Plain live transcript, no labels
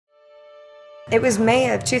It was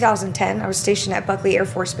May of 2010. I was stationed at Buckley Air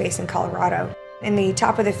Force Base in Colorado. In the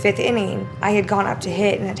top of the 5th inning, I had gone up to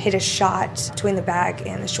hit and had hit a shot between the bag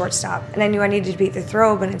and the shortstop. And I knew I needed to beat the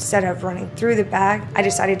throw, but instead of running through the bag, I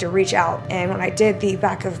decided to reach out. And when I did, the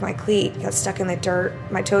back of my cleat got stuck in the dirt.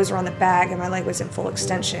 My toes were on the bag and my leg was in full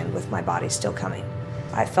extension with my body still coming.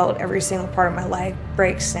 I felt every single part of my leg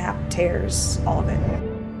break, snap, tears, all of it.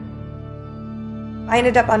 I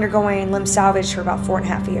ended up undergoing limb salvage for about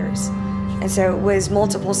 4.5 years. And so it was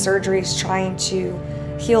multiple surgeries trying to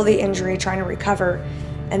heal the injury, trying to recover,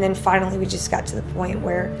 and then finally we just got to the point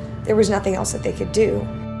where there was nothing else that they could do.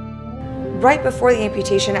 Right before the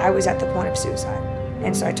amputation, I was at the point of suicide.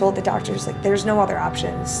 And so I told the doctors, like, there's no other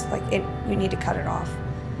options, like, you need to cut it off.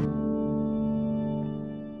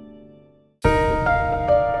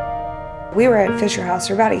 We were at Fisher House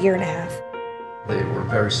for about 1.5 years. They were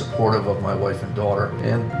very supportive of my wife and daughter,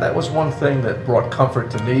 and that was one thing that brought comfort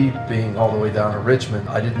to me, being all the way down to Richmond.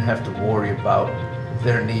 I didn't have to worry about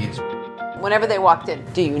their needs. Whenever they walked in,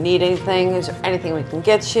 do you need anything? Is there anything we can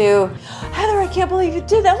get you? Heather, I can't believe you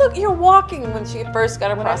did that. Look, you're walking. When she first got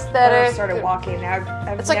her prosthetic. When I started walking,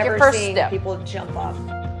 I've it's like never your first seen step. people jump up.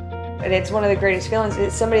 And it's one of the greatest feelings.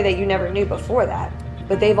 It's somebody that you never knew before that,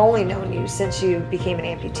 but they've only known you since you became an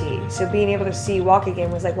amputee. So being able to see you walk again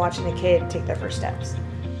was like watching a kid take their first steps.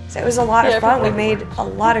 So it was a lot of fun. We made a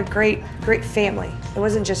lot of great family. It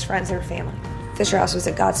wasn't just friends, they were family. Fisher House was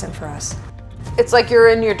a godsend for us. It's like you're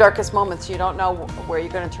in your darkest moments. You don't know where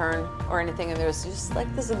you're going to turn or anything, and there's just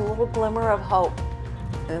like this little glimmer of hope.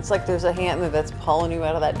 And it's like there's a hand that's pulling you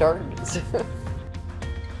out of that darkness.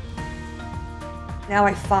 Now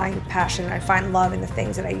I find passion, I find love in the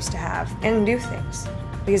things that I used to have, and new things.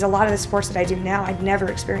 Because a lot of the sports that I do now, I'd never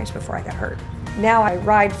experienced before I got hurt. Now I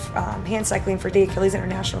ride hand cycling for the Achilles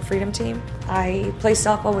International Freedom Team. I play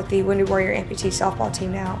softball with the Wounded Warrior Amputee softball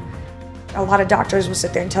team now. A lot of doctors will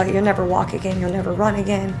sit there and tell you, you'll never walk again, you'll never run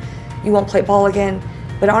again, you won't play ball again.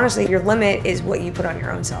 But honestly, your limit is what you put on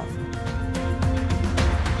your own self.